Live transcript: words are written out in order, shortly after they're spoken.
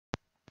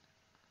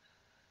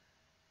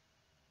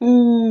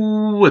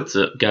What's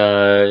up,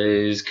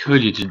 guys?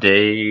 Cody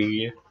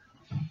today,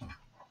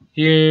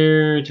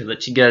 here to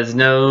let you guys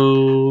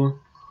know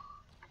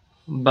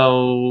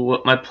about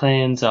what my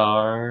plans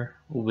are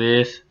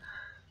with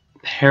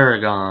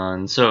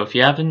Paragon. So if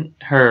you haven't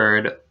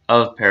heard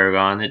of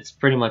Paragon, it's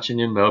pretty much a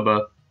new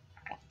MOBA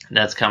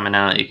that's coming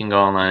out. You can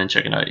go online and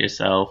check it out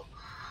yourself.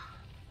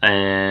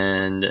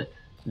 And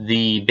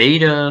the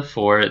beta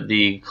for it,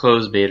 the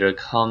closed beta,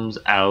 comes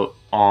out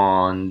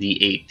on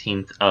the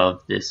 18th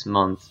of this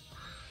month.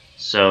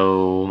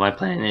 So my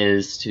plan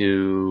is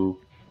to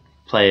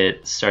play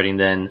it starting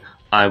then.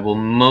 I will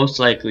most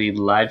likely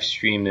live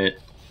stream it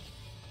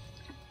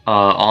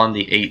on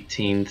the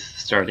 18th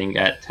starting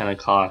at 10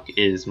 o'clock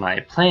is my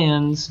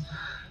plans.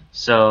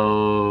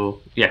 So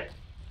yeah,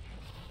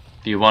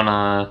 if you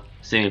wanna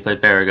see me play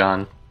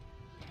Paragon,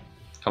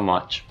 come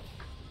watch.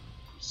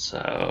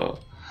 So,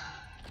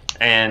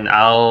 and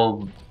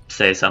I'll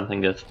say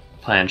something if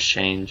plans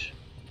change,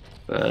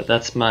 but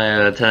that's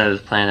my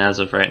tentative plan as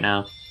of right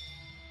now.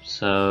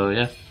 So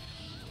yeah,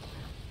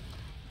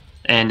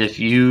 and if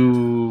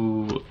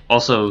you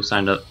also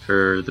signed up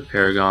for the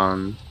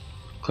Paragon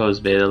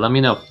closed beta, let me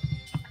know,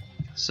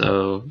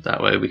 so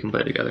that way we can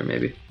play together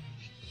maybe.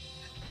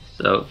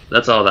 So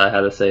that's all that I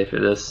had to say for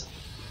this,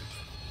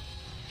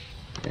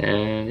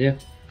 and yeah,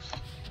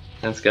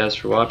 thanks guys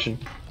for watching,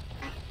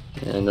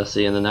 and I'll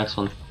see you in the next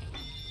one.